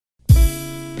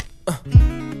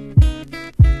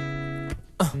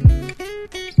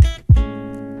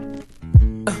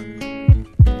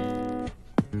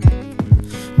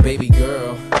Baby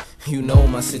girl, you know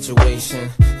my situation,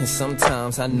 and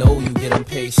sometimes I know you get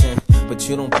impatient, but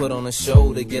you don't put on a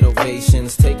show to get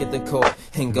ovations. Take it to court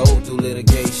and go through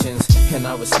litigations, and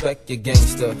I respect your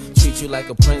gangster. Treat you like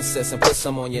a princess and put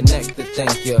some on your neck to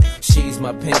thank you. She's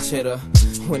my pinch hitter.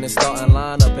 When the starting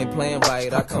lineup ain't playing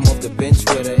right, I come off the bench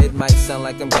with her. It might sound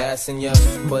like I'm gassing ya,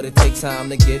 but it takes time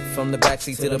to get from the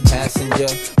backseat to the passenger.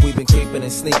 We've been creeping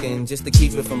and sneaking just to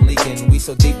keep it from leaking. We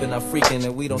so deep in our freaking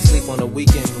that we don't sleep on the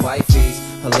weekend. Wifey's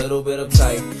a little bit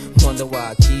uptight, wonder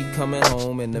why I keep coming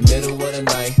home in the middle of the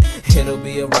night. It'll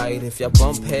be alright, if y'all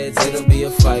bump heads it'll be a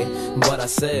fight, but I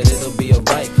said it'll be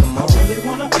alright, come on. I really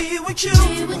wanna be with you,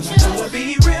 I wanna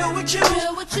be real with you.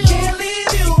 I can't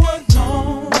leave you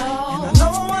alone, and I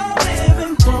know I'm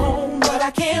living wrong, but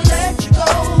I can't let you go.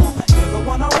 You're the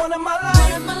one I want in my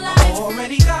life, I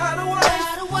already got a wife.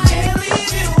 Can't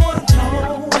leave you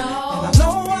alone, and I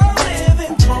know I'm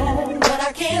living wrong, but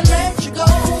I can't let you go.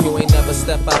 You ain't never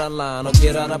step out of line or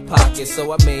get out of pocket,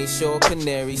 so I made sure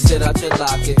canary sit out your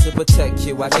locket to protect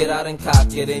you. I get out and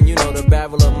cock it, and you know the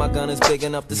barrel of my gun is big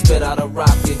enough to spit out a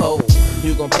rocket. Oh,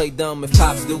 you gon' play dumb if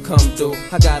cops do come through.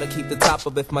 I gotta keep the top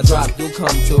up if my drop do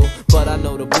come through, but I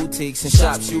know the boutiques and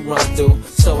shops you run through,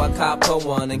 so I cop her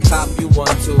one and cop you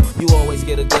one too. You always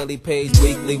get a daily page,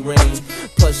 weekly ring,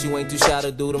 plus you ain't too shy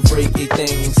to do them freaky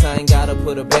things. I ain't gotta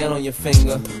put a band on your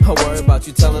finger. I worry about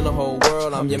you telling the whole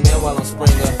world I'm your man while I'm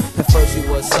Springer. At first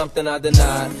you was something I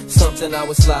denied, something I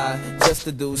would slide just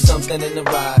to do something in the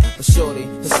ride, but shorty,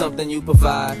 it's something you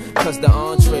provide, cause the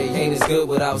entree ain't as good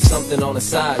without something on the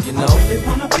side, you know. I really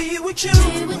wanna be with you,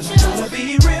 I wanna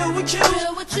be real with you.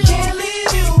 I can't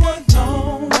leave you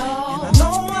alone, and I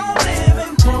know I'm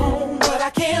living wrong, but I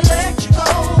can't let you go.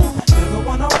 You're the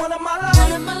one I want in my life,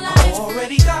 I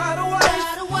already got a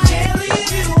wife. Can't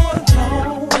leave you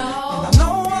alone, and I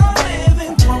know I'm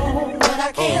living wrong, but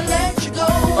I can't let you go.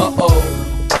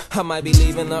 I might be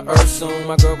leaving the earth soon.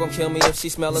 My girl gon' kill me if she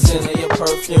smell a scent of your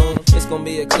perfume. It's gon'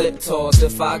 be a clip toss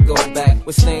if I go back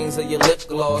with stains of your lip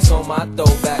gloss on my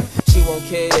throwback. She won't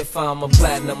care if I'm a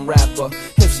platinum rapper,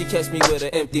 if she catch me with an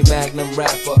empty Magnum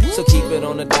wrapper. So keep it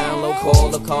on the down low, call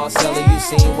the car seller. You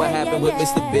seen what happened with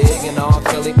Mr. Big and R.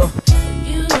 Kelly.